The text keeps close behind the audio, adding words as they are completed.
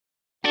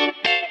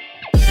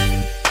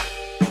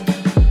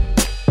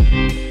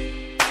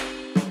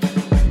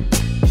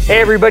Hey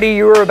everybody,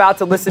 you are about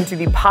to listen to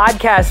the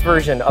podcast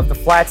version of The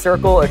Flat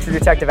Circle, a True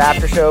Detective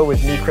after show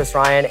with me, Chris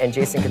Ryan, and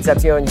Jason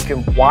Concepcion. You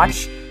can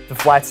watch The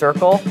Flat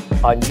Circle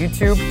on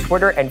YouTube,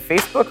 Twitter, and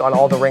Facebook on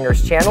all the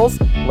Ringers channels.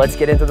 Let's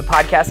get into the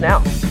podcast now.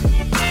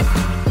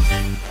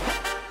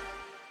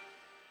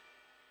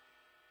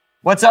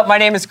 What's up? My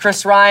name is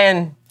Chris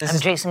Ryan. I'm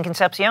Jason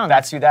Concepcion.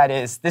 That's who that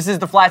is. This is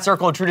The Flat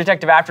Circle, a True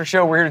Detective after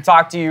show. We're here to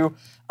talk to you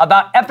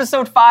about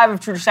episode 5 of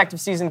True Detective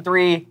season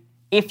 3,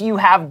 If You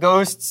Have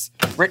Ghosts,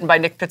 written by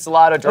Nick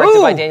Pizzolatto,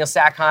 directed by Daniel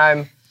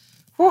Sackheim.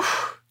 Whew.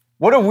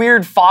 What a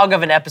weird fog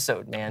of an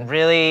episode, man.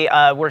 Really,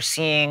 we're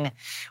seeing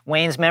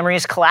Wayne's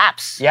memories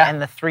collapse. Yeah. And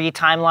the 3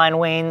 timeline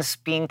Waynes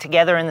being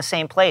together in the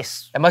same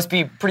place. That must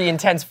be pretty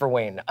intense for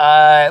Wayne.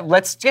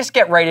 Let's just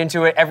get right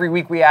into it. Every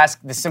week we ask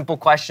the simple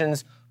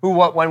questions: who,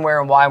 what, when, where,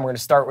 and why. And we're going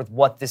to start with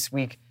what this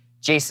week.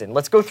 Jason,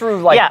 let's go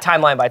through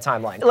timeline by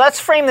timeline. Let's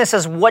frame this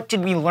as what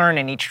did we learn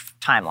in each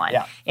timeline.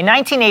 Yeah. In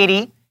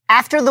 1980,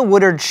 after the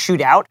Woodard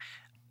shootout,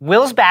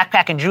 Will's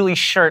backpack and Julie's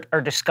shirt are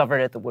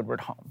discovered at the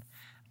Woodward home.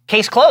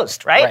 Case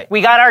closed, right?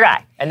 We got our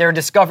guy. And they're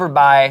discovered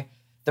by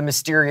the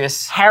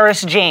mysterious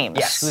Harris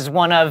James, who's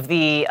one of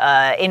the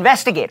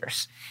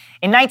investigators.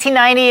 In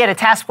 1990, at a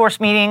task force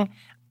meeting,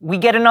 we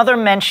get another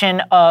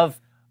mention of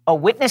a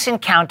witness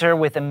encounter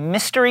with a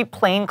mystery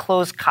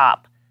plainclothes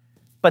cop,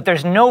 but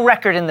there's no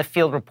record in the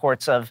field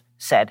reports of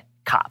said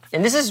cop.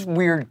 And this is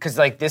weird because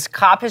this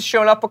cop has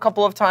shown up a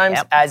couple of times,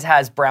 as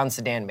has Brown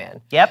Sedan Man.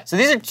 Yep. So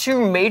these are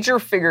 2 major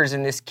figures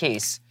in this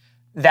case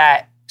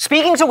that,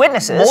 speaking to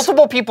witnesses,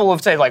 multiple people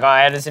have said,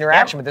 I had this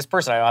interaction with this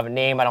person. I don't have a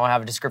name, I don't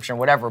have a description,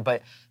 whatever,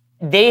 but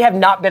they have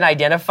not been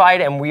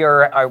identified, and we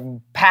are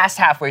past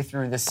halfway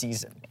through the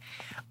season.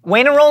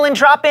 Wayne and Roland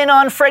drop in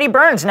on Freddie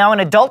Burns, now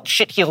an adult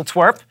shit-heel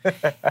twerp.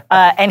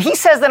 And he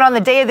says that on the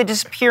day of the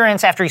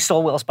disappearance after he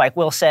stole Will's bike,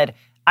 Will said,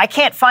 "I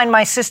can't find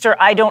my sister.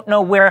 I don't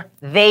know where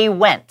they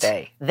went."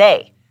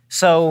 They.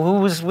 So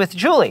who's with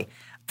Julie?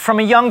 From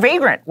a young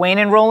vagrant, Wayne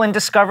and Roland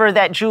discover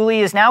that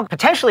Julie is now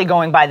potentially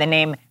going by the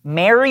name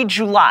Mary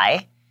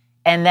July,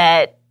 and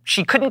that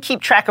she couldn't keep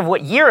track of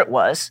what year it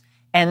was,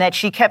 and that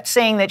she kept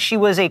saying that she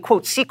was a,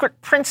 quote, secret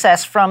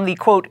princess from the,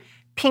 quote,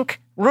 pink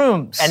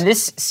rooms. And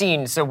this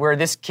scene, so where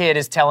this kid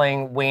is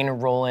telling Wayne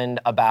and Roland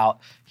about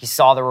he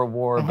saw the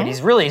reward, but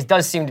he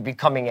does seem to be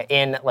coming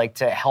in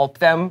to help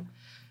them.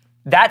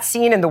 That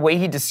scene and the way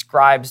he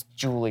describes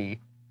Julie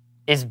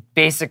is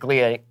basically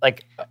a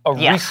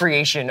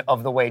recreation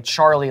of the way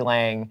Charlie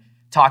Lang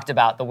talked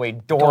about the way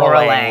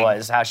Dora Lang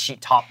was, how she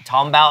talked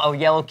about a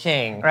Yellow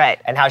King, right,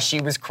 and how she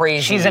was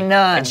crazy. She's a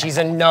nun. And she's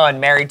a nun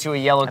married to a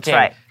Yellow King.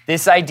 Right.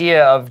 This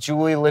idea of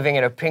Julie living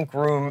in a pink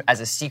room as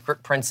a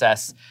secret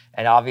princess,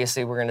 and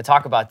obviously we're going to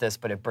talk about this,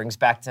 but it brings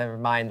back to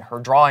mind her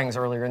drawings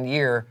earlier in the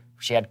year.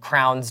 She had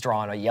crowns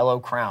drawn, a yellow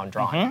crown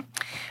drawn.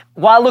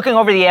 While looking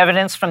over the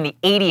evidence from the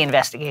 80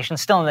 investigation,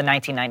 still in the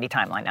 1990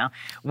 timeline now,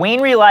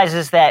 Wayne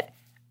realizes that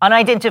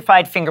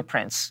unidentified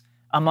fingerprints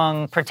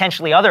among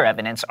potentially other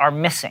evidence are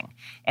missing.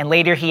 And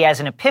later he has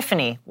an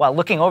epiphany while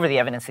looking over the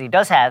evidence that he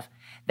does have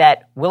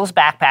that Will's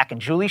backpack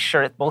and Julie's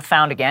shirt, both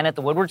found again at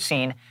the Woodward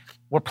scene,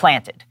 were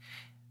planted.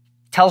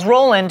 Tells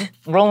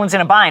Roland's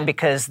in a bind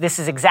because this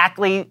is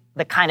exactly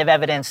the kind of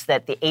evidence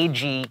that the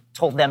AG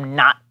told them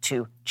not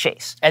to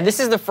chase. And this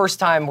is the first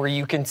time where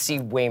you can see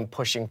Wayne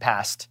pushing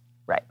past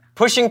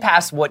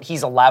what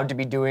he's allowed to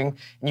be doing,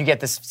 and you get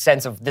this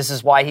sense of this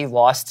is why he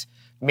lost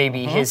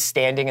maybe his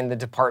standing in the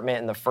department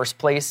in the first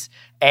place,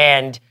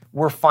 and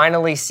we're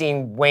finally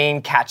seeing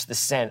Wayne catch the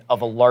scent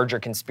of a larger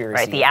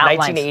conspiracy. Right, the outlines.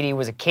 1980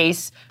 was a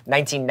case,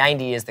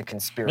 1990 is the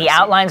conspiracy. The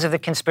outlines of the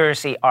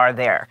conspiracy are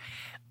there.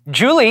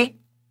 Julie,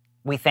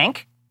 we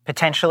think,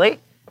 potentially,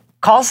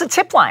 calls the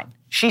tip line.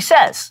 She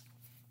says,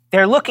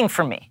 "They're looking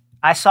for me.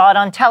 I saw it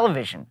on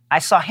television. I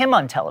saw him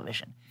on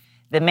television.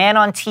 The man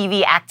on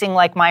TV acting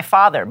like my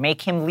father.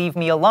 Make him leave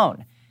me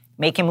alone.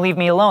 Make him leave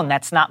me alone.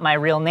 That's not my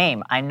real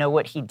name. I know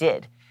what he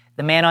did.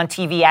 The man on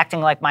TV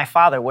acting like my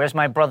father. Where's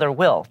my brother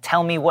Will?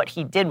 Tell me what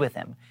he did with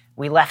him.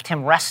 We left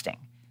him resting.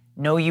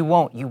 No, you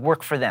won't. You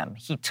work for them.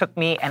 He took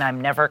me and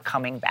I'm never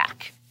coming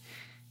back."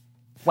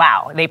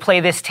 Wow. They play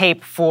this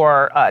tape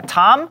for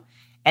Tom,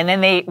 and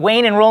then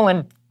Wayne and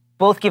Roland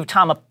both give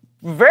Tom a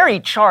very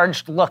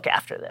charged look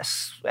after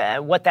this.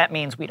 What that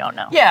means, we don't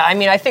know. Yeah,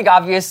 I think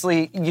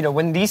obviously,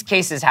 when these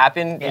cases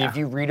happen, if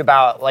you read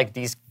about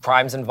these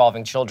crimes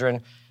involving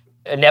children,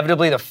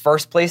 inevitably the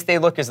first place they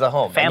look is the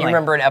home. Family. And you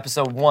remember in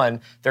episode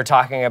 1, they're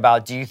talking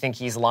about, do you think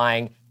he's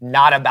lying?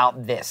 Not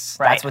about this.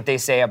 Right. That's what they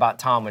say about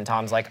Tom when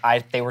Tom's like,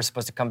 they were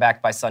supposed to come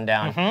back by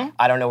sundown.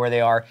 I don't know where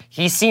they are.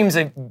 He seems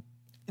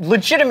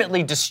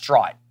legitimately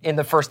distraught in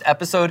the first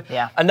episode.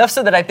 Yeah. Enough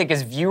so that I think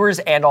as viewers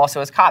and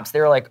also as cops, they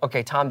were like,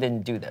 okay, Tom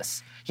didn't do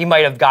this. He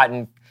might have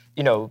gotten,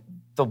 the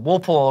wool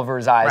pull over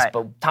his eyes,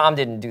 but Tom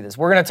didn't do this.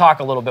 We're going to talk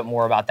a little bit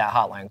more about that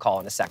hotline call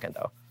in a second,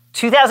 though.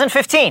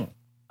 2015,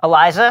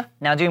 Eliza,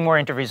 now doing more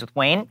interviews with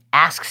Wayne,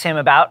 asks him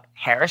about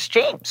Harris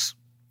James.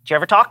 Did you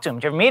ever talk to him?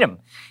 Did you ever meet him?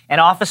 An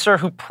officer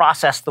who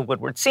processed the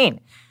Woodward scene.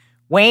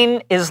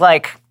 Wayne is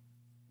like,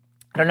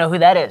 I don't know who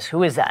that is.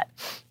 Who is that?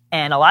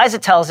 And Eliza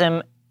tells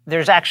him,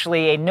 there's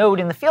actually a note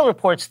in the field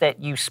reports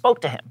that you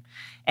spoke to him.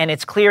 And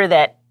it's clear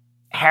that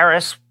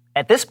Harris,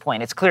 at this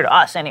point, it's clear to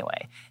us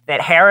anyway,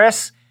 that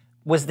Harris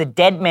was the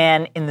dead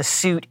man in the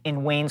suit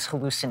in Wayne's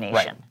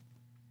hallucination.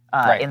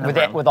 Right, In the with,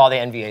 room. with all the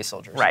NVA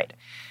soldiers. Right.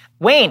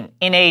 Wayne,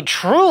 in a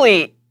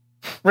truly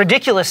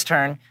ridiculous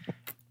turn,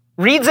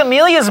 reads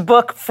Amelia's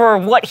book for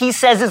what he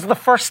says is the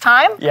first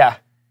time. Yeah.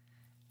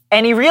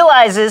 And he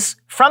realizes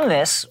from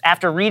this,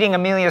 after reading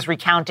Amelia's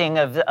recounting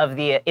of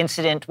the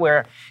incident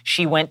where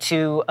she went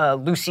to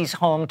Lucy's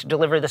home to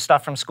deliver the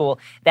stuff from school,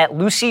 that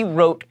Lucy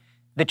wrote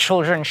the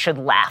children should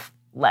laugh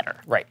letter.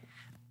 Right.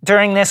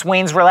 During this,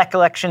 Wayne's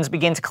recollections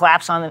begin to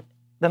collapse on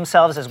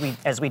themselves,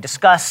 as we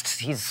discussed.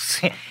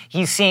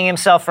 He's seeing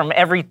himself from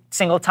every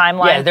single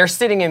timeline. Yeah, they're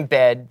sitting in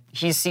bed.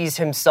 He sees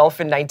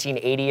himself in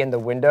 1980 in the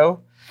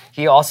window.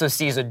 He also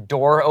sees a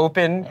door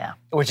open,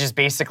 which is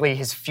basically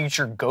his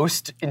future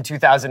ghost in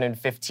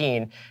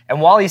 2015.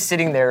 And while he's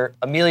sitting there,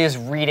 Amelia's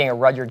reading a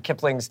Rudyard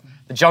Kipling's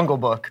The Jungle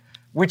Book,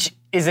 which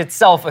is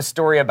itself a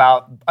story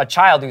about a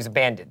child who's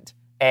abandoned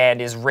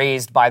and is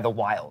raised by the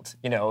wild,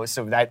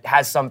 so that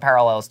has some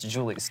parallels to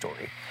Julie's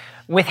story.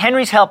 With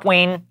Henry's help,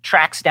 Wayne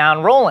tracks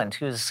down Roland,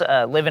 who's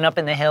living up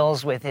in the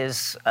hills with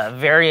his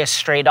various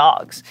stray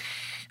dogs.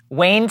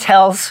 Wayne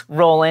tells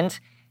Roland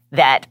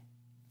that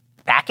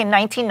back in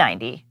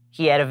 1990,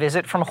 he had a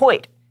visit from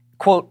Hoyt,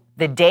 quote,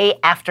 the day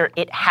after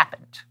it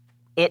happened.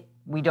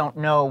 We don't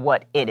know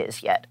what it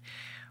is yet.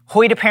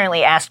 Hoyt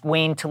apparently asked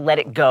Wayne to let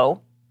it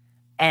go,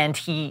 and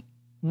he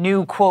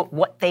knew, quote,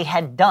 what they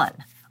had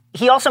done.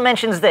 He also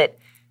mentions that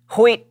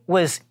Hoyt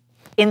was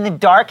in the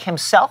dark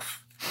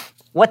himself.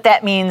 What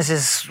that means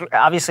is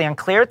obviously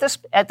unclear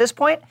at this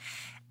point.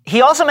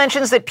 He also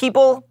mentions that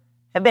people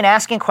have been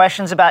asking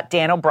questions about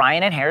Dan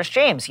O'Brien and Harris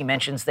James. He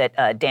mentions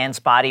that Dan's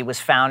body was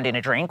found in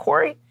a drain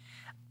quarry.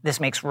 This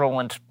makes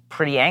Roland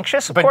pretty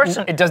anxious, of course.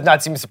 It does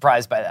not seem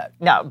surprised by that.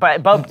 No,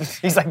 but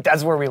He's like,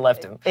 that's where we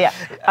left him. Yeah,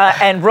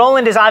 and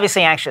Roland is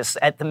obviously anxious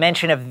at the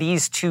mention of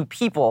these two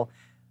people,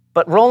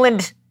 but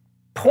Roland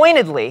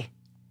pointedly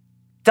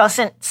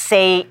doesn't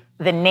say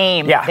the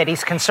name that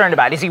he's concerned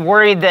about. Is he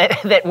worried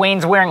that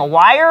Wayne's wearing a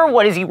wire?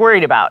 What is he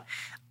worried about?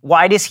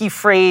 Why does he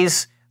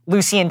phrase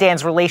Lucy and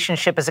Dan's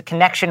relationship as a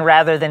connection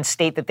rather than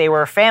state that they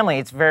were a family?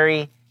 It's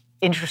very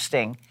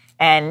interesting.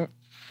 And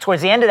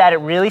towards the end of that, it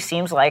really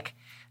seems like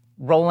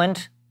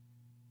Roland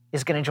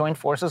is going to join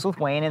forces with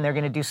Wayne, and they're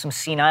going to do some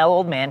senile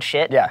old man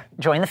shit. Yeah.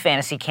 Join the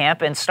fantasy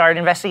camp and start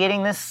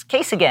investigating this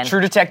case again.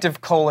 True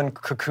Detective :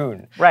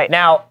 Cocoon. Right.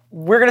 Now,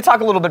 we're going to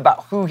talk a little bit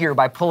about who here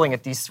by pulling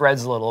at these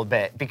threads a little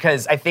bit,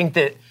 because I think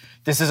that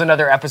this is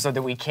another episode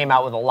that we came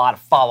out with a lot of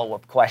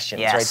follow-up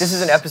questions, Yes. right? This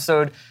is an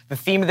episode, the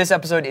theme of this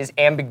episode is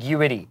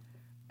ambiguity.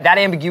 That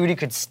ambiguity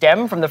could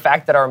stem from the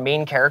fact that our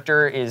main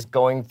character is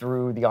going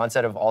through the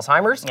onset of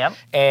Alzheimer's. Yep.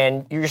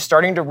 And you're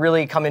starting to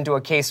really come into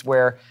a case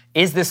where,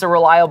 is this a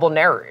reliable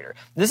narrator?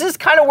 This is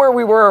kind of where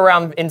we were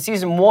around in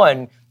season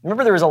 1.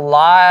 Remember, there was a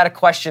lot of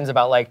questions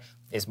about, like,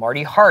 is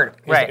Marty Hart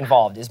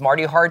involved? Is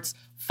Marty Hart's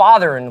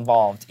father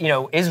involved?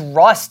 Is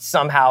Rust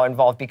somehow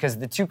involved? Because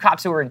the two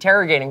cops who were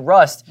interrogating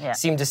Rust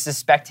seemed to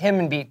suspect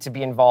him to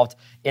be involved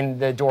in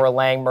the Dora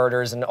Lang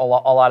murders and a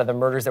lot of the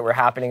murders that were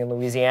happening in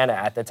Louisiana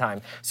at the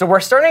time. So we're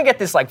starting to get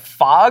this like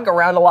fog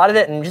around a lot of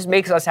it, and it just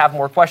makes us have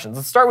more questions.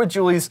 Let's start with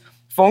Julie's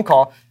phone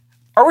call.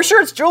 Are we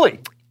sure it's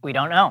Julie? We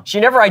don't know. She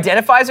never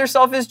identifies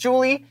herself as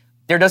Julie.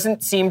 There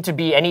doesn't seem to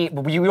be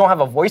we don't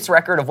have a voice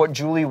record of what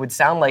Julie would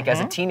sound like as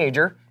a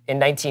teenager in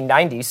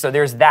 1990, so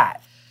there's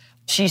that.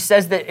 She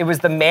says that it was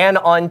the man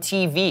on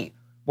TV.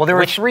 Well, there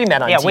were 3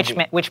 men on TV.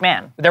 Yeah, which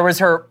man? There was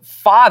her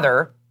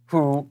father,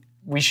 who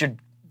we should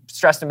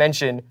stress to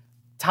mention,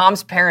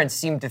 Tom's parents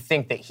seemed to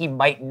think that he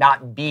might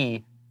not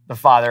be the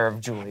father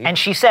of Julie. And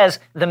she says,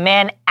 the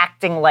man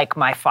acting like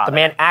my father. The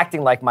man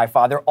acting like my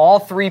father. All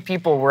 3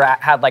 people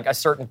had like a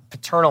certain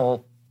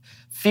paternal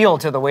feel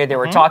to the way they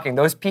were talking.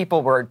 Those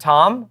people were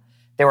Tom.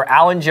 They were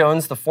Alan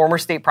Jones, the former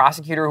state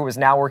prosecutor who was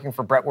now working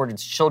for Brett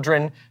Woodard's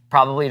children,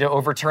 probably to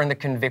overturn the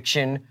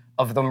conviction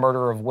of the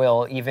murder of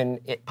Will, even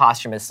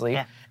posthumously.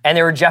 Yeah. And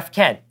there were Jeff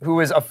Kent, who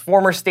was a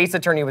former state's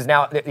attorney, was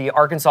now the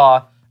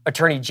Arkansas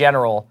Attorney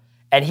General,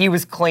 and he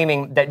was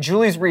claiming that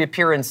Julie's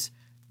reappearance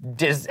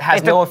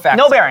has no effect.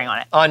 No bearing on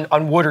it.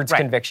 On Woodard's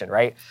conviction,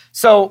 right?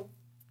 So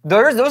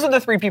those are the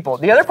 3 people.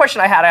 The other question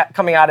I had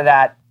coming out of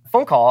that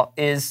phone call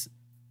is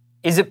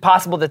it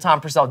possible that Tom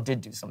Purcell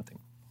did do something?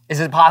 Is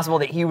it possible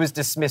that he was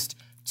dismissed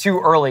too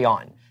early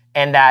on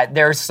and that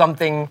there's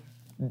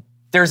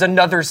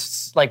another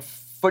like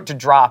foot to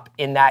drop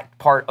in that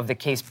part of the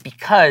case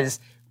because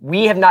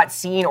we have not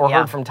seen or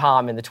heard from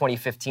Tom in the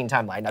 2015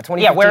 timeline. Now,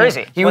 2015, where is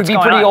he? He would be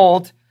pretty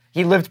old.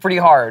 He lived pretty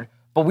hard,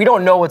 but we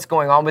don't know what's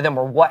going on with him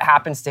or what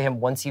happens to him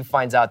once he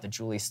finds out that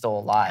Julie's still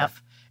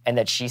alive and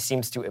that she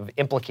seems to have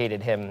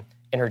implicated him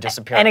in her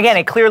disappearance. And again,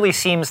 it clearly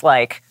seems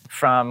like,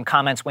 from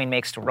comments Wayne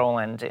makes to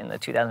Roland in the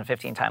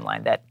 2015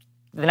 timeline, that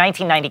the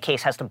 1990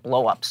 case has to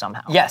blow up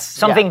somehow. Yes.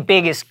 Something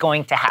big is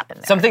going to happen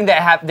there. Something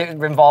that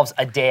involves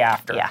a day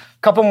after. Yeah.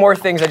 Couple more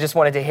things I just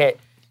wanted to hit.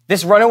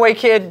 This runaway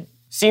kid,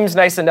 seems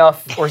nice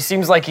enough, or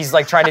seems like he's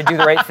like trying to do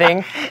the right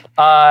thing.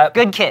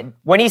 Good kid.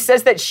 When he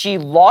says that she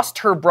lost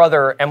her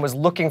brother and was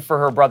looking for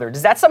her brother,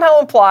 does that somehow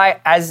imply,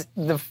 as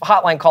the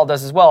hotline call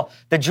does as well,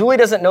 that Julie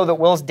doesn't know that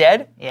Will's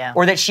dead? Yeah.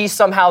 Or that she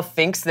somehow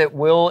thinks that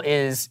Will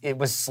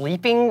was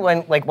sleeping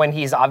when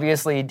he's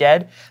obviously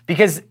dead?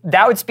 Because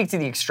that would speak to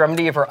the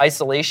extremity of her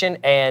isolation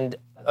and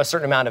a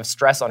certain amount of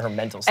stress on her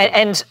mental state.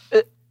 And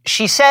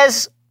she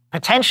says,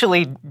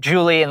 potentially,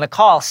 Julie in the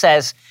call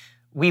says,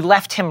 we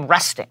left him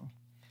resting,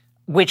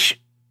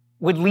 which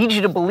would lead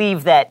you to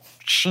believe that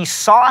she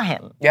saw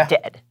him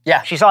dead.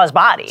 Yeah. She saw his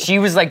body.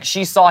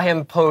 She saw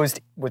him posed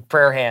with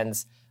prayer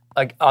hands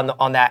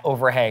on that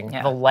overhang,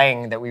 the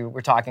Lang that we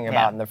were talking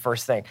about in the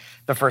first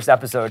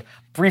episode.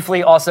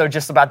 Briefly, also,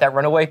 just about that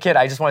runaway kid,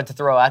 I just wanted to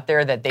throw out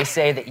there that they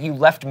say that you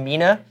left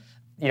Mina,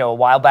 a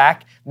while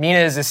back. Mina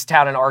is this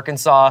town in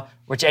Arkansas,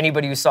 which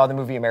anybody who saw the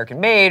movie American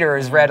Made or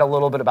has read a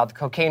little bit about the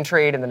cocaine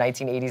trade in the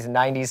 1980s and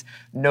 90s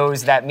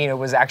knows that Mina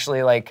was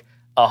actually like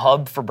a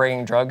hub for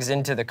bringing drugs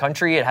into the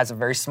country. It has a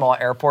very small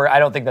airport. I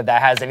don't think that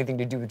has anything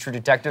to do with True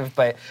Detective,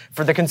 but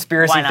for the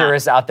conspiracy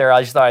theorists out there,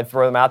 I just thought I'd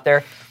throw them out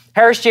there.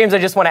 Harris James, I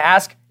just want to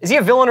ask, is he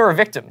a villain or a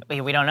victim?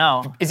 We don't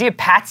know. Is he a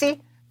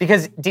patsy?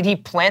 Because did he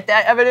plant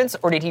that evidence,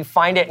 or did he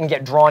find it and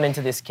get drawn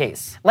into this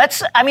case?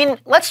 Let's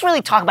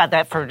really talk about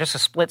that for just a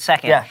split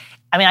second. Yeah.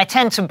 I mean, I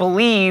tend to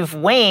believe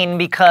Wayne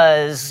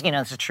because,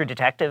 it's a True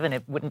Detective and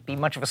it wouldn't be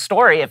much of a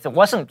story if there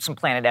wasn't some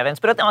planted evidence.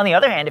 But on the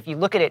other hand, if you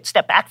look at it,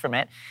 step back from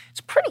it, it's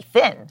pretty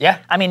thin. Yeah.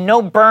 I mean,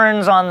 no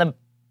burns on the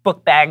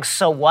book bag,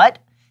 so what?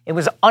 It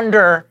was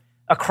under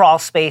a crawl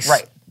space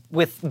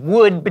with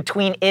wood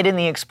between it and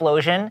the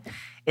explosion.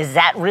 Is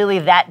that really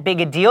that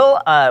big a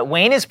deal?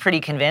 Wayne is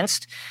pretty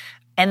convinced.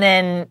 And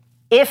then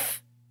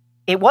if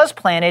it was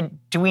planted,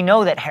 do we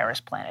know that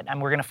Harris planted?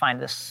 And we're going to find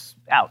this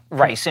out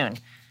pretty soon.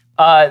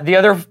 The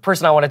other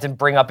person I wanted to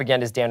bring up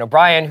again is Dan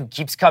O'Brien, who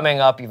keeps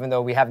coming up, even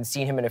though we haven't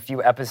seen him in a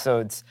few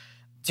episodes.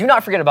 Do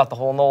not forget about the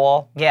hole in the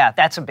wall. Yeah,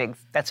 that's a big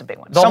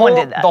one. Someone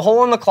did that. The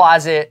hole in the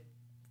closet,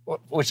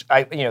 which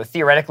I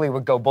theoretically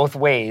would go both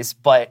ways,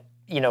 but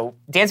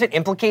Dan's been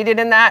implicated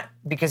in that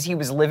because he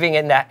was living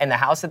in the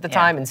house at the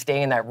time and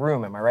staying in that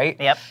room. Am I right?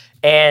 Yep.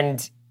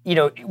 And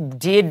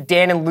did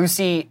Dan and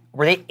Lucy,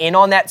 were they in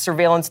on that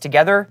surveillance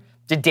together?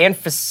 Did Dan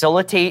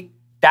facilitate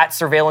that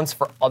surveillance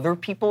for other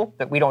people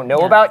that we don't know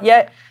about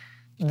yet?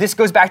 This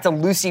goes back to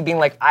Lucy being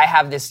like, I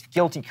have this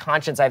guilty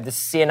conscience, I have this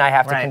sin I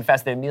have to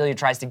confess that Amelia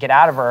tries to get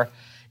out of her.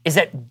 Is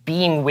it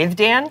being with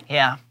Dan?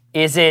 Yeah.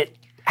 Is it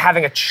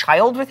having a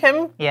child with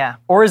him? Yeah.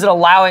 Or is it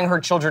allowing her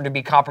children to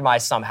be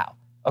compromised somehow?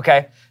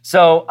 Okay?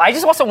 So I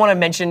just also want to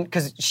mention,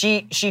 because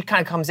she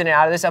kind of comes in and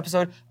out of this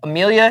episode,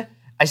 Amelia,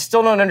 I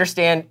still don't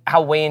understand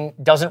how Wayne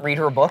doesn't read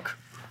her book.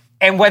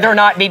 And whether or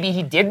not maybe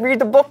he did read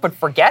the book but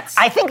forgets.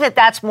 I think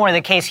that's more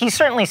the case. He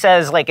certainly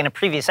says, like in a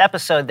previous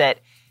episode, that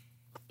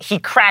he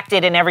cracked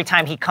it and every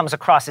time he comes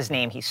across his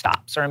name, he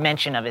stops. Or a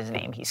mention of his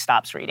name, he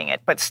stops reading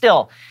it. But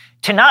still,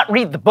 to not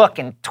read the book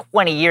in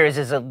 20 years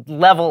is a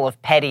level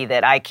of petty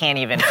that I can't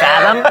even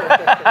fathom.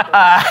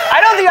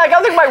 I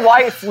don't think my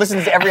wife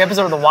listens to every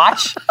episode of The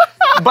Watch.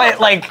 But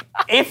like,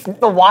 if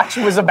The Watch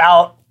was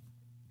about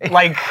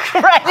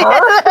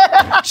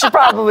her, she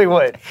probably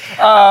would.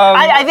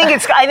 I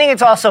think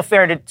it's also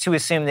fair to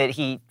assume that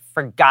he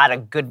forgot a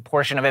good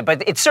portion of it,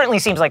 but it certainly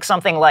seems like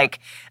something like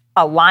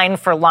a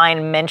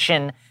line-for-line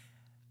mention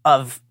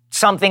of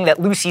something that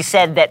Lucy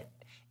said that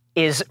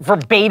is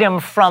verbatim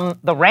from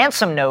the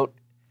ransom note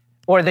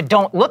or the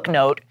don't look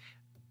note.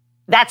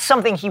 That's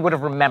something he would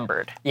have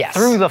remembered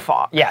through the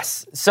fog.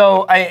 Yes.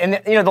 So,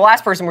 the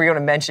last person we're going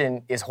to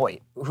mention is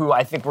Hoyt, who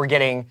I think we're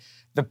getting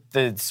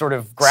the sort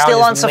of ground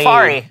still on laid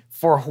safari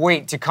for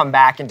Hoyt to come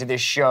back into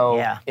this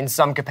show in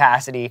some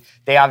capacity.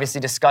 They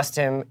obviously discussed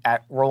him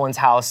at Roland's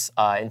house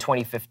in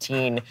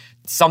 2015.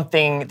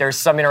 There's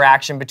some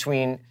interaction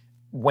between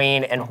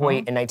Wayne and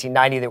Hoyt in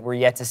 1990 that we're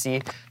yet to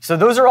see. So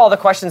those are all the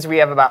questions we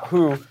have about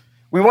who.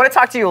 We want to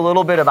talk to you a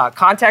little bit about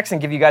context and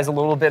give you guys a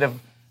little bit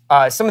of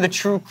some of the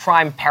true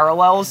crime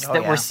parallels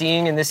that we're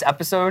seeing in this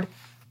episode.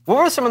 What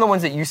were some of the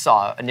ones that you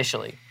saw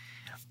initially?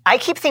 I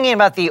keep thinking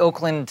about the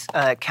Oakland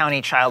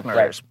County child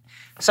murders.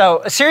 Right.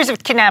 So a series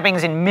of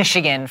kidnappings in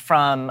Michigan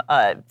from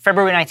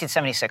February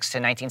 1976 to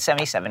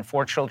 1977.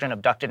 4 children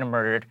abducted and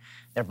murdered.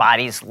 Their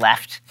bodies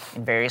left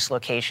in various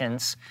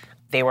locations.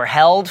 They were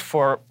held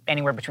for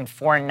anywhere between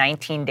 4 and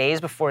 19 days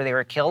before they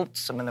were killed.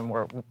 Some of them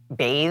were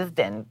bathed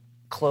and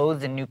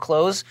clothed in new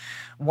clothes.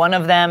 One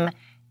of them,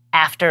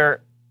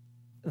 after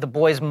the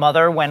boy's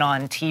mother went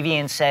on TV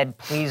and said,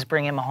 please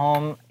bring him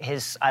home.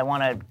 I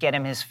want to get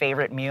him his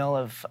favorite meal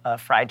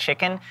of fried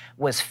chicken,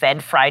 was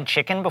fed fried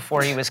chicken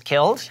before he was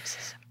killed.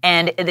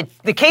 And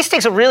the case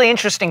takes a really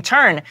interesting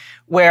turn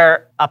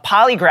where a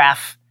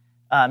polygraph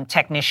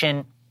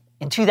technician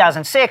in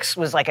 2006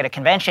 was like at a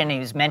convention. He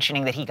was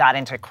mentioning that he got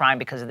into crime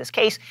because of this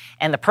case.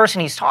 And the person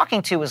he's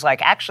talking to was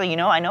like, actually,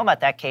 I know about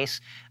that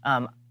case.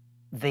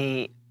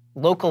 The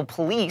local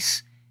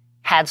police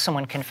had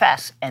someone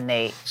confess and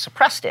they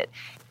suppressed it.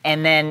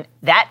 And then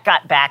that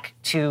got back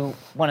to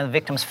one of the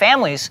victims'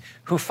 families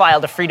who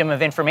filed a Freedom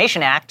of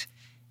Information Act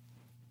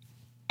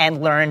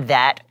and learned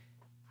that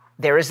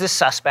there is this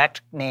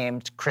suspect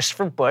named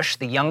Christopher Bush,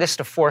 the youngest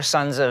of 4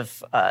 sons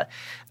of a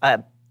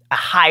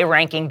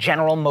high-ranking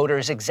General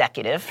Motors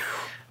executive,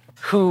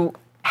 who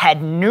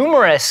had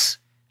numerous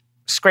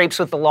scrapes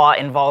with the law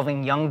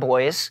involving young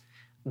boys,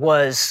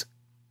 was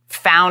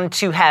found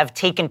to have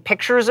taken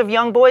pictures of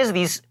young boys.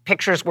 These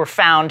pictures were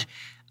found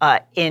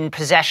in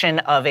possession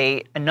of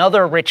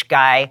another rich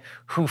guy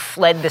who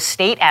fled the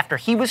state after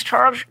he was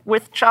charged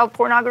with child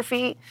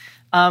pornography,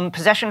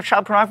 possession of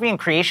child pornography and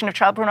creation of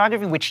child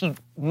pornography, which he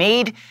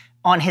made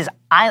on his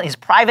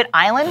private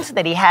island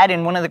that he had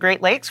in one of the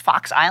Great Lakes,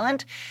 Fox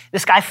Island.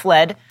 This guy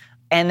fled,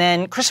 and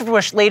then Christopher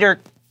Bush later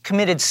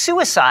committed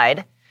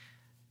suicide,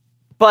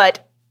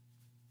 but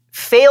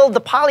failed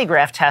the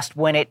polygraph test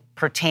when it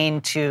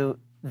pertained to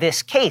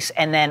this case.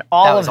 And then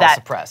all of that all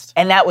suppressed.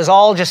 And that was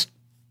all just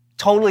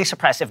totally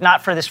suppressed. If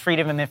not for this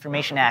Freedom of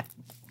Information Act,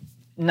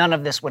 none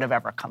of this would have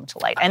ever come to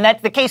light. And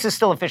that the case is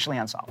still officially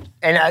unsolved.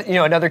 And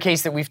another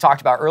case that we've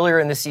talked about earlier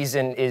in the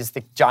season is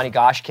the Johnny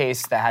Gosch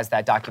case that has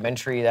that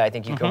documentary that I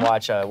think you can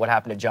watch, What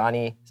Happened to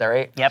Johnny. Is that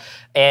right? Yep.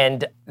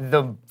 And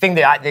the thing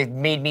that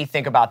made me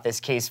think about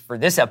this case for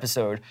this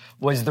episode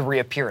was the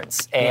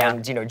reappearance.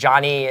 And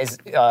Johnny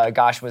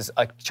Gosch was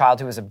a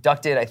child who was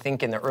abducted, I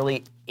think, in the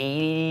early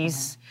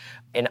 80s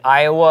in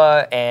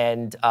Iowa,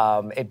 and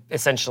it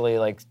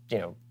essentially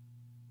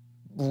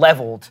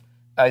leveled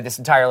this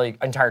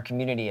entire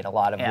community in a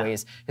lot of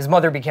ways. His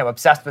mother became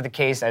obsessed with the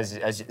case, as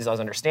is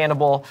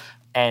understandable,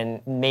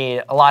 and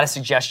made a lot of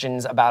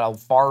suggestions about a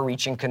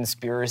far-reaching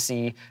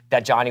conspiracy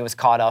that Johnny was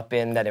caught up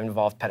in that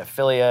involved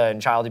pedophilia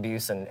and child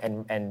abuse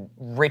and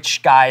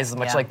rich guys,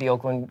 much like the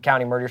Oakland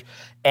County murders.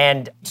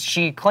 And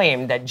she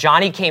claimed that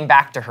Johnny came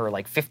back to her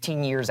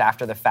 15 years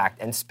after the fact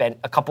and spent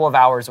a couple of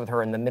hours with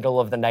her in the middle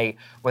of the night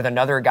with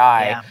another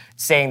guy,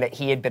 saying that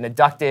he had been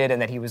abducted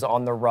and that he was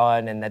on the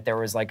run and that there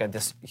was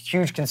this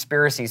huge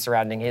conspiracy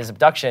surrounding his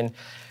abduction.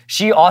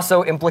 She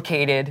also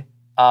implicated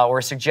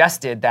or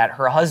suggested that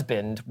her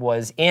husband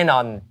was in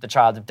on the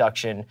child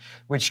abduction,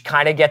 which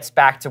kind of gets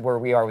back to where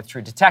we are with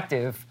True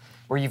Detective,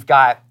 where you've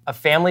got a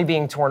family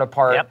being torn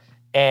apart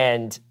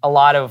and a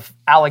lot of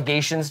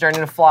allegations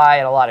starting to fly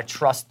and a lot of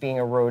trust being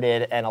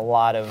eroded and a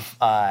lot of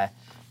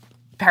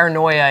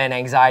paranoia and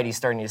anxiety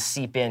starting to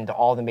seep into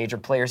all the major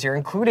players here,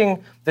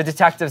 including the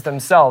detectives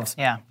themselves.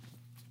 Yeah.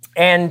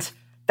 And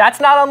that's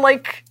not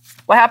unlike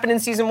what happened in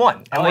season 1.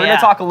 And we're going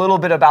to talk a little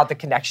bit about the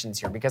connections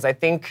here, because I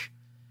think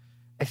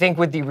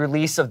with the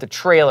release of the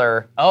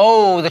trailer...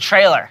 Oh, the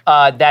trailer.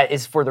 That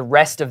is for the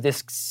rest of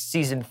this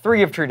season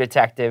 3 of True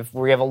Detective,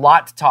 where we have a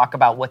lot to talk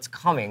about what's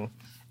coming.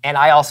 And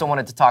I also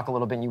wanted to talk a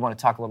little bit, and you want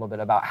to talk a little bit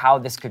about how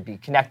this could be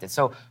connected.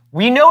 So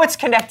we know it's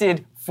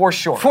connected for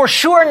sure. For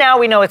sure now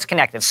we know it's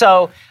connected.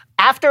 So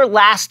after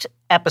last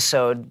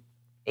episode,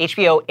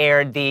 HBO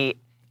aired the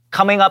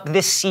coming up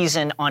this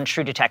season on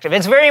True Detective.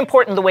 It's very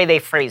important the way they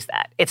phrase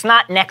that. It's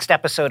not next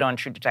episode on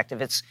True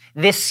Detective, it's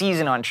this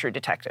season on True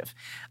Detective.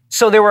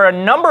 So there were a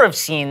number of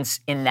scenes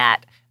in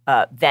that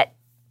that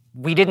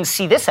we didn't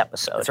see this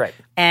episode. That's right.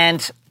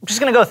 And I'm just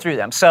gonna go through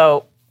them.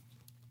 So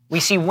we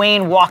see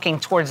Wayne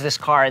walking towards this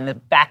car and the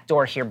back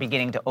door here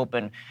beginning to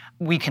open.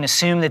 We can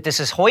assume that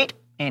this is Hoyt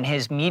in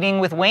his meeting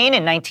with Wayne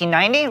in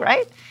 1990,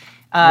 right?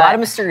 A lot of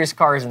mysterious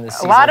cars in this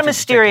season. A lot of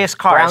mysterious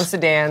cars. Brown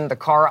sedan, the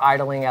car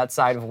idling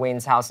outside of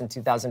Wayne's house in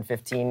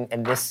 2015,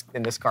 and this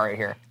car right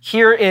here.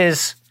 Here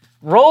is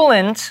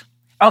Roland.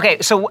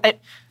 Okay, so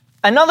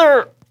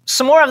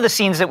some more of the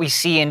scenes that we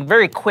see in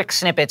very quick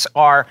snippets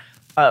are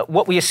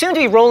what we assume to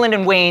be Roland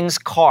and Wayne's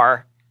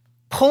car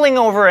pulling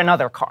over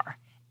another car.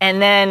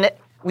 And then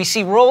we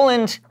see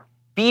Roland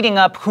beating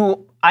up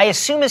who I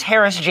assume is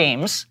Harris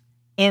James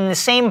in the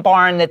same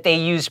barn that they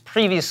used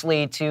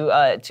previously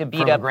to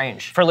beat up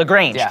LaGrange. For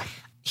LaGrange. Yeah.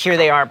 Here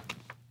they are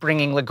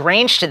bringing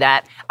LaGrange to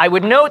that. I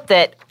would note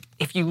that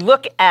if you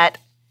look at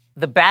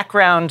the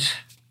background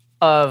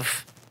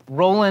of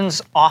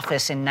Roland's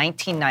office in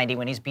 1990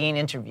 when he's being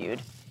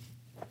interviewed,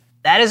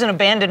 that is an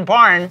abandoned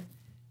barn,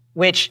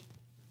 which,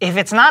 if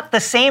it's not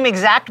the same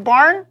exact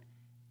barn,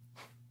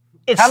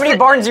 it's... How many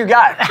barns you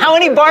got? How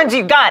many barns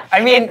you got? I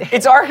mean,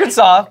 it's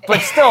Arkansas,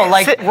 but still,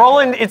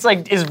 Roland, it's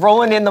is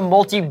Roland in the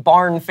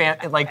multi-barn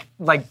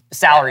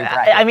salary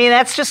bracket? I mean,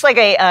 that's just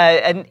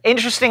an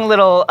interesting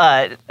little...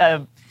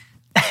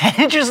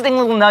 interesting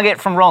little nugget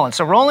from Roland.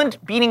 So Roland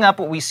beating up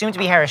what we assume to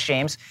be Harris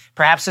James.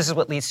 Perhaps this is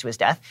what leads to his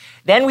death.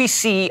 Then we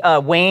see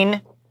Wayne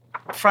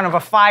in front of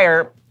a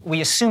fire, we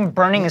assume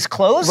burning his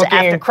clothes.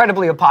 Looking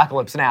incredibly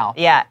Apocalypse Now.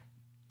 Yeah.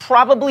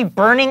 Probably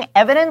burning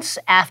evidence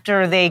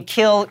after they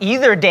kill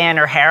either Dan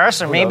or Harris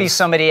or maybe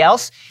somebody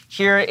else.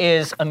 Here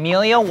is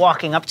Amelia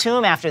walking up to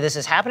him after this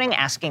is happening,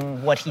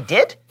 asking what he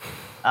did.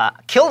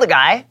 Kill the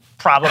guy,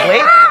 probably.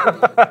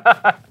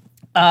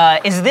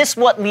 Is this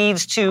what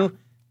leads to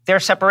their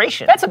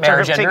separation? That's a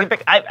marriage ender.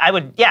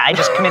 I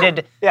just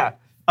committed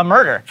a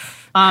murder.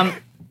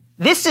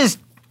 This is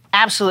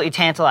absolutely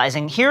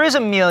tantalizing. Here is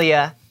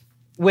Amelia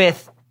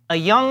with a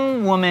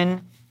young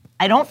woman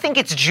I don't think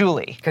it's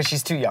Julie. Because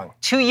she's too young.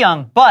 Too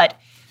young, but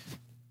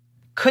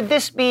could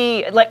this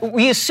be, like,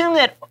 we assume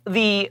that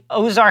the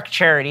Ozark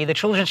charity, the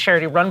children's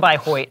charity run by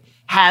Hoyt,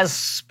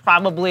 has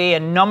probably a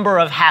number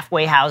of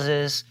halfway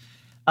houses,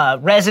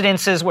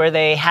 residences where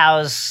they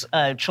house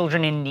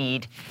children in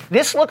need.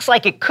 This looks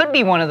like it could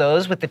be one of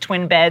those with the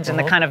twin beds and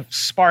the kind of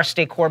sparse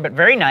decor, but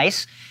very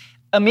nice.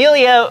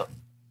 Amelia,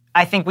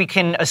 I think we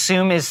can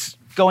assume, is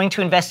going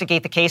to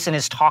investigate the case and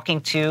is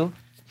talking to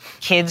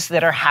kids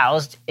that are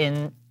housed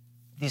in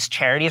these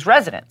charities'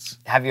 residence.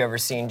 Have you ever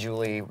seen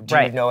Julie? Do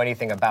you know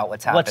anything about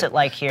what's happening? What's it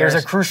like here? There's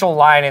a crucial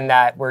line in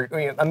that where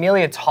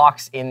Amelia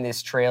talks in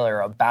this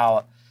trailer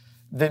about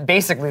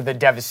basically the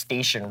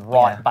devastation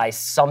wrought by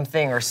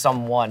something or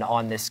someone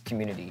on this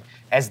community,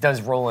 as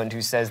does Roland,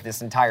 who says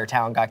this entire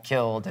town got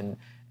killed,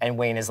 and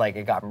Wayne is like,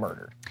 it got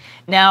murdered.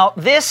 Now,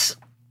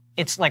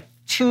 it's like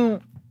 2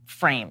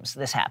 frames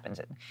this happens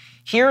in.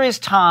 Here is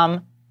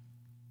Tom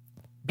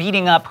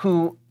beating up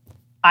who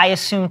I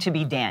assume to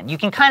be Dan. You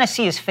can kind of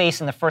see his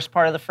face in the first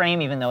part of the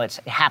frame, even though it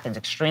happens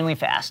extremely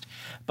fast.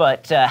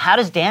 But how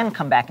does Dan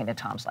come back into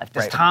Tom's life?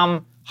 Does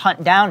Tom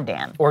hunt down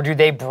Dan? Or do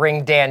they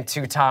bring Dan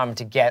to Tom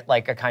to get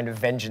like a kind of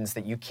vengeance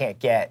that you can't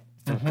get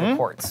through the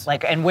courts?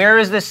 Like, and where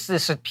is this?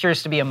 This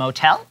appears to be a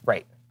motel?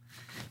 Right.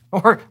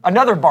 Or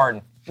another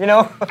barn, you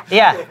know?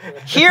 Yeah.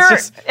 Here,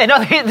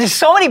 there's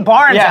so many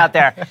barns out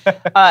there.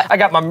 I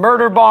got my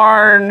murder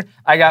barn.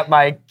 I got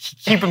my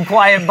keep him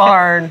quiet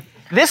barn.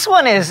 This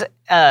one is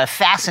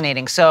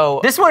fascinating.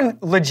 So this one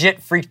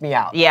legit freaked me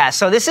out. Yeah.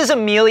 So this is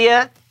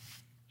Amelia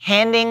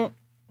handing,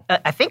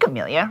 I think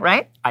Amelia,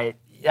 right?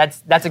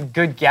 That's a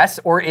good guess,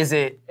 or is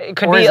it? It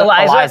could be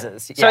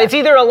Eliza's. So it's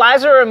either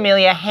Eliza or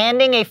Amelia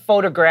handing a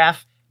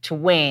photograph to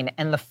Wayne,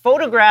 and the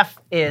photograph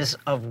is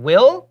of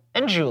Will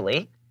and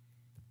Julie,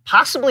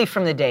 possibly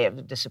from the day of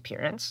the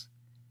disappearance.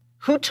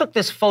 Who took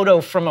this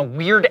photo from a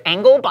weird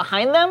angle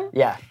behind them?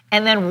 Yeah.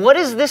 And then what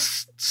is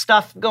this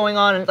stuff going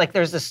on? Like,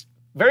 there's this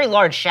very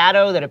large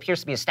shadow that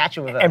appears to be a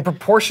statue of And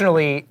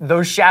proportionally,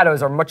 those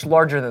shadows are much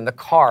larger than the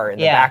car in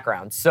the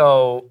background.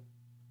 So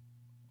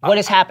what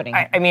is happening?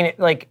 I mean,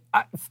 like,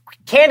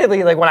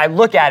 candidly, like when I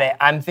look at it,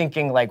 I'm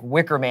thinking like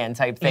Wicker Man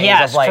type things.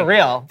 Yes, of, like, for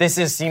real. This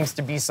seems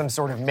to be some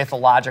sort of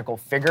mythological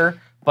figure.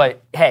 But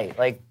hey,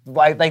 like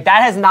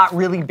that has not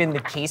really been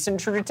the case in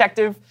True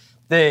Detective.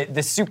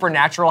 The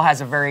supernatural has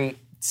a very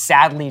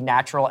sadly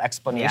natural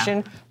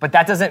explanation, but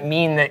that doesn't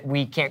mean that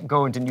we can't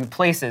go into new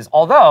places.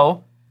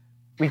 Although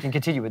we can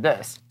continue with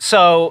this.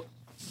 So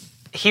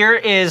here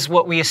is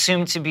what we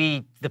assume to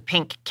be the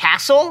pink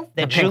castle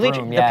that Julie,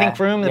 the pink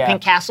room, the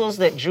pink castles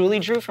that Julie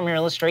drew from her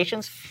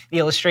illustrations. The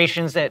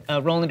illustrations that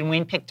Roland and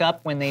Wayne picked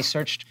up when they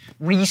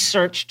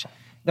researched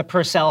the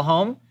Purcell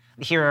home.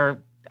 Here are,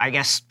 I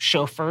guess,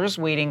 chauffeurs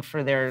waiting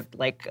for their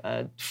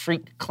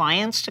freak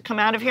clients to come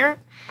out of here.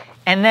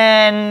 And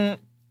then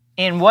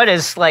in what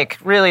is like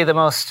really the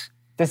most...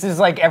 This is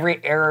like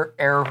every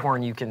air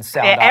horn you can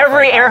sound.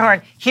 Every air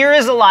horn. Here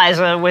is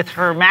Eliza with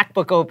her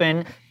MacBook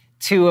open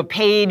to a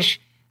page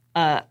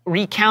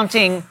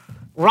recounting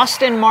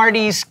Rustin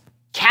Marty's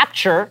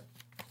capture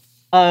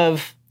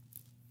of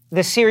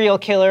the serial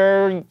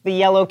killer, the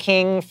Yellow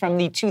King, from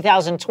the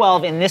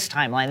 2012, in this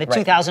timeline, the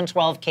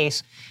 2012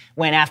 case,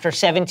 when after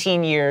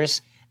 17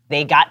 years,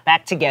 they got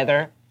back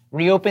together,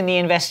 reopened the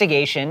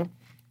investigation,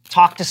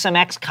 talked to some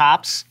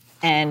ex-cops,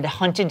 and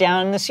hunted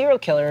down the serial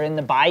killer in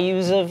the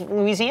bayous of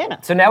Louisiana.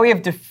 So now we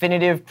have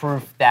definitive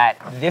proof that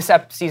this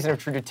season of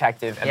True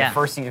Detective and the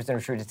first season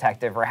of True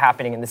Detective are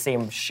happening in the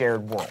same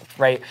shared world,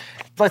 right?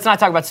 Let's not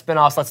talk about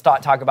spin-offs. Let's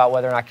talk about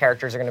whether or not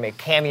characters are going to make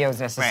cameos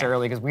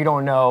necessarily, because we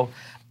don't know.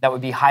 That would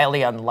be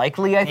highly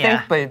unlikely, I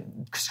think, but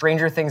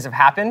stranger things have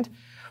happened.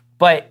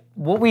 But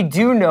what we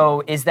do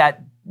know is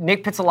that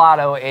Nick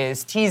Pizzolatto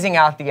is teasing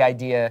out the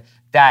idea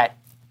that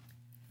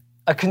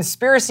a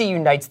conspiracy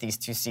unites these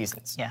 2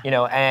 seasons.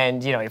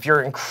 And if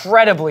you're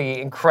incredibly,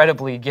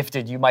 incredibly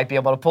gifted, you might be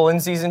able to pull in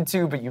season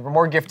 2, but you were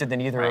more gifted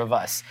than either of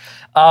us.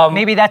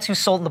 Maybe that's who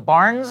sold the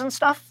barns and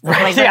stuff?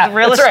 Right,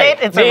 real estate?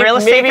 Right. It's a real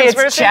estate conspiracy?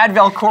 Maybe it's Chad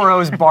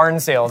Velcoro's barn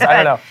sales. I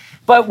don't know.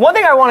 But one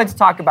thing I wanted to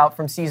talk about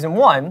from season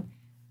 1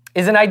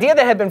 is an idea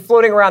that had been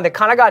floating around that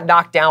kind of got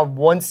knocked down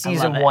once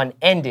season 1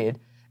 ended.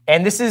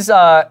 And this is,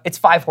 it's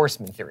 5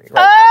 Horsemen theory,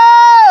 right?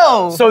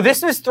 Oh! So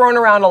this was thrown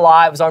around a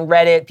lot. It was on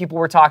Reddit. People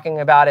were talking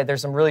about it.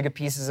 There's some really good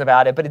pieces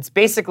about it. But it's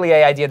basically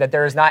an idea that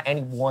there is not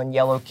any one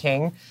Yellow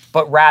King,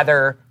 but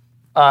rather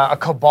a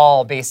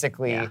cabal,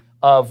 basically,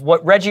 of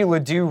what Reggie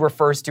Ledoux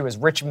refers to as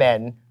rich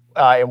men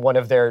in one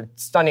of their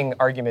stunning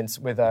arguments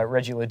with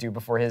Reggie Ledoux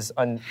before his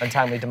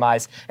untimely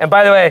demise. And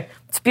by the way,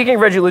 speaking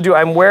of Reggie Ledoux,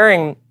 I'm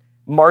wearing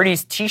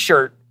Marty's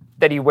T-shirt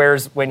that he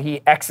wears when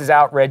he X's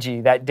out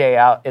Reggie that day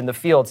out in the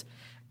fields.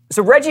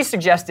 So Reggie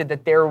suggested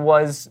that there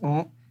was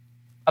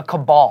a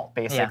cabal,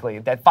 basically.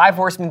 That 5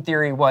 Horsemen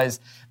theory was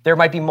there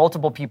might be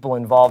multiple people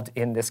involved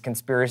in this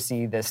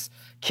conspiracy, this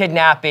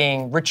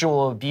kidnapping,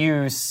 ritual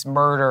abuse,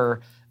 murder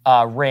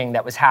ring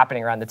that was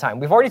happening around the time.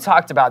 We've already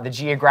talked about the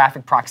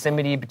geographic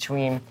proximity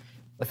between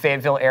the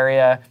Fayetteville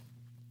area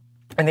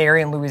and the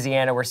area in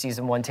Louisiana where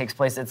season 1 takes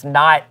place. It's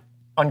not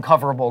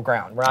uncoverable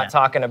ground. We're not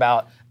talking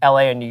about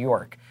LA and New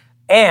York.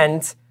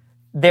 And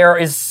there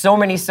are so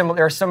many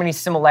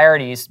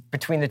similarities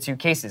between the two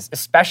cases,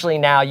 especially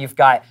now you've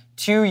got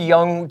two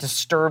young,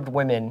 disturbed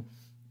women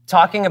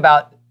talking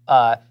about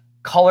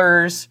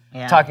colors,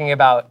 talking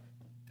about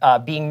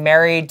being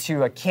married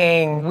to a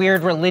king.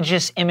 Weird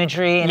religious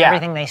imagery and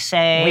everything they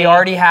say. We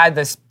already had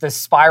the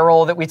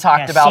spiral that we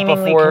talked about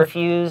seemingly before.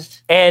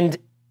 Confused. And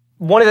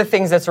one of the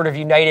things that sort of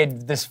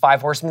united this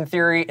Five Horsemen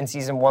theory in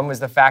season 1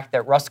 was the fact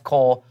that Russ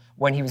Cole,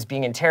 when he was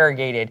being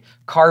interrogated,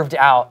 carved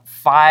out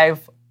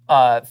 5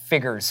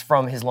 figures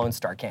from his Lone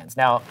Star cans.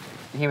 Now,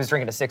 he was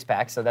drinking a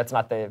 6-pack, so that's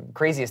not the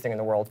craziest thing in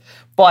the world.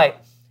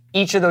 But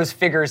each of those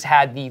figures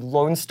had the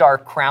Lone Star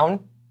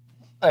crown,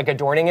 like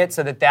adorning it,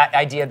 so that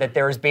idea that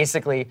there was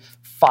basically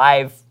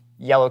 5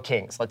 Yellow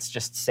Kings, let's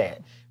just say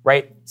it,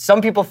 right?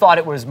 Some people thought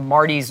it was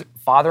Marty's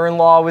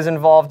father-in-law was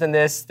involved in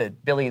this,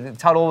 that Billy the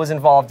Tuttle was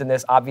involved in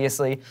this,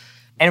 obviously.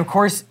 And of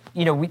course,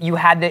 you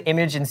had the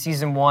image in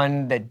season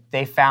 1 that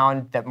they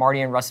found, that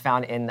Marty and Russ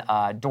found in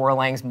Dora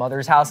Lang's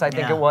mother's house, I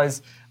think it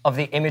was, of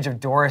the image of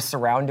Dora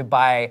surrounded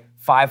by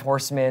 5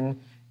 horsemen.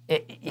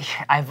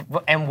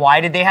 And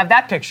why did they have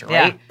that picture,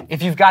 right?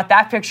 If you've got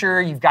that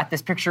picture, you've got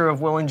this picture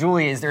of Will and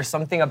Julie, is there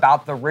something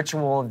about the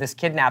ritual of this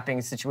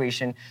kidnapping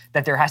situation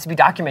that there has to be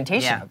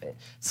documentation of it?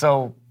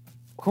 So,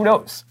 who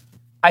knows?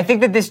 I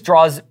think that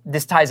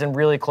this ties in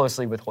really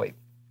closely with Hoyt.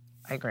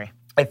 I agree.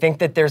 I think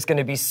that there's going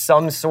to be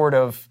some sort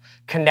of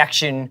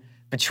connection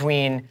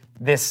between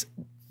this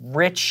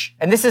rich,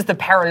 and this is the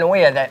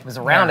paranoia that was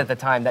around at the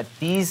time, that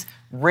these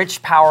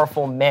rich,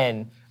 powerful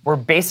men were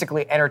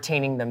basically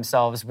entertaining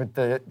themselves with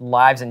the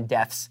lives and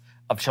deaths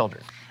of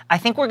children. I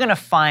think we're going to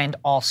find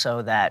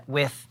also that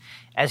with,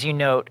 as you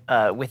note,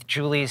 with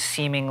Julie's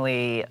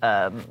seemingly,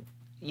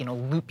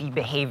 loopy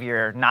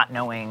behavior, not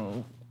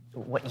knowing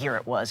what year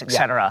it was, et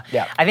cetera.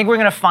 I think we're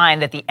going to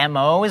find that the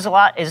MO is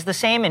the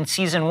same. In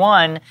season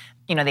 1,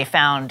 they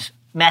found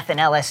meth and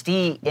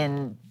LSD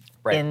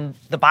in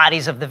the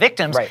bodies of the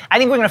victims. I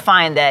think we're going to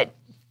find that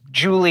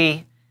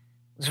Julie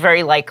was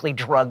very likely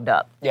drugged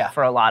up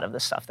for a lot of the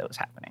stuff that was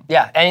happening.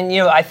 And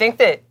I think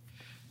that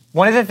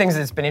one of the things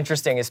that's been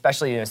interesting,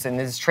 especially in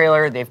this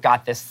trailer, they've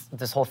got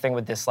this whole thing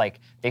with this,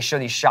 like, they show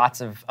these shots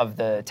of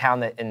the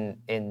town that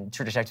in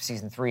True Detective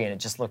season 3, and it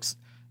just looks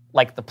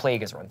like the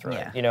plague has run through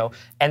it,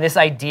 And this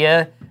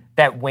idea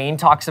that Wayne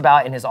talks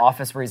about in his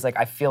office, where he's like,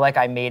 I feel like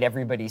I made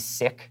everybody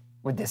sick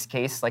with this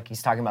case. Like,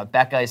 he's talking about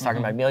Becca, he's talking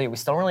about Amelia. We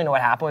still don't really know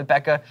what happened with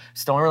Becca.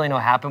 Still don't really know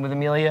what happened with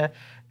Amelia.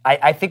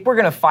 I think we're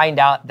gonna find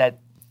out that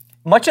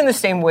much in the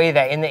same way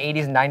that in the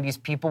 80s and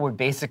 90s, people were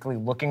basically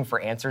looking for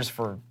answers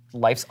for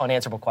life's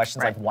unanswerable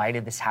questions, like, why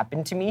did this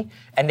happen to me?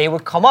 And they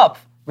would come up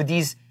with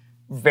these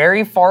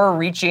very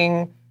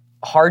far-reaching,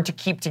 hard to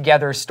keep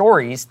together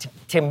stories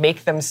to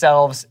make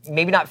themselves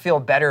maybe not feel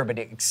better, but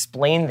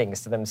explain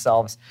things to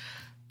themselves.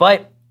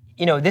 But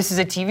this is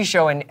a TV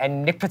show,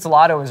 and Nick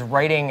Pizzolatto is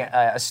writing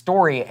a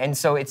story, and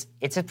so it's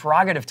a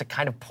prerogative to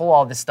kind of pull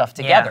all this stuff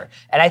together.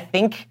 And I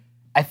think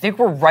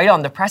we're right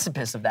on the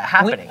precipice of that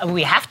happening.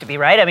 We have to be,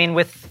 right? I mean,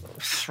 with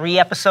 3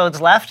 episodes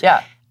left,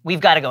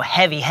 we've got to go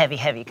heavy, heavy,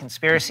 heavy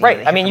conspiracy.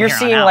 Right. I mean, you're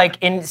seeing, like,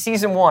 in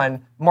season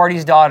 1,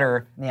 Marty's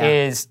daughter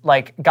is,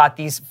 like, got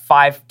these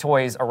 5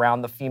 toys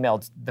around the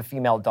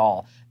female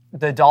doll.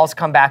 The dolls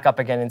come back up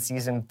again in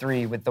season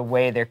 3 with the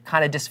way they're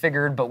kind of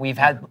disfigured, but we've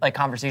had, like,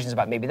 conversations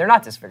about maybe they're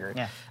not disfigured.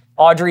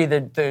 Audrey,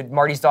 the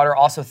Marty's daughter,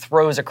 also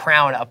throws a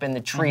crown up in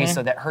the tree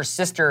so that her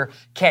sister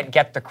can't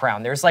get the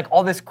crown. There's, like,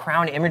 all this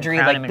crown imagery.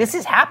 This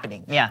is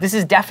happening. This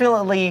is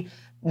definitely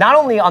not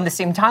only on the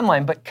same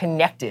timeline, but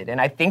connected.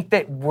 And I think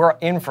that we're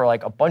in for,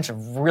 like, a bunch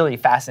of really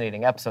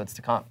fascinating episodes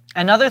to come.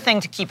 Another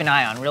thing to keep an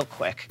eye on real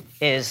quick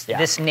is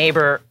this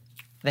neighbor,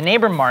 the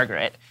neighbor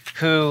Margaret,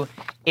 who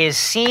is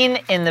seen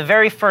in the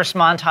very first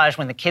montage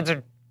when the kids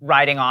are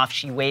riding off.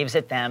 She waves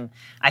at them.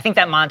 I think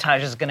that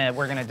montage is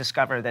we're gonna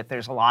discover that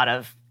there's a lot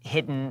of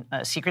hidden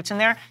secrets in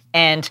there.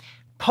 And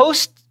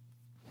post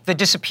the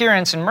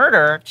disappearance and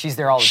murder, she's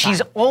there all the time.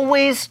 She's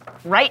always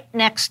right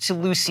next to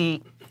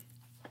Lucy,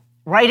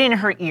 right in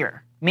her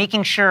ear,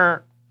 making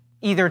sure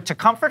either to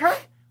comfort her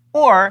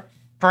or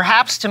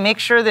perhaps to make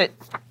sure that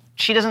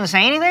she doesn't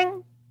say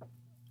anything,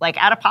 like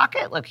out of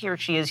pocket. Look, here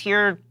she is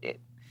here,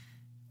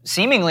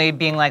 seemingly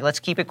being like, let's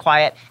keep it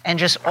quiet, and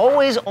just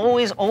always,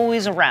 always,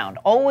 always around,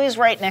 always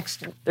right next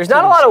to There's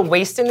not a lot of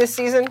waste in this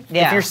season.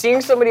 Yeah. If you're seeing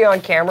somebody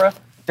on camera,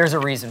 there's a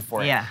reason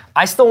for it. Yeah.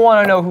 I still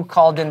want to know who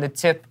called in the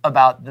tip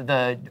about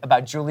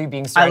about Julie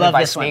being surrounded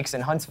by snakes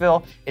in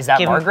Huntsville. Is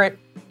that Margaret?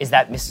 Is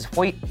that Mrs.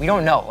 Hoyt? We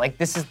don't know. Like,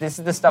 this is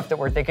the stuff that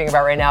we're thinking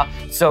about right now.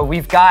 So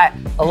we've got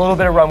a little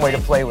bit of runway to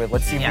play with.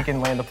 Let's see if we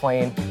can land the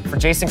plane. For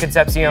Jason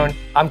Concepcion,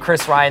 I'm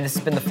Chris Ryan. This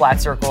has been The Flat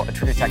Circle, a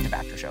True Detective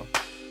After Show.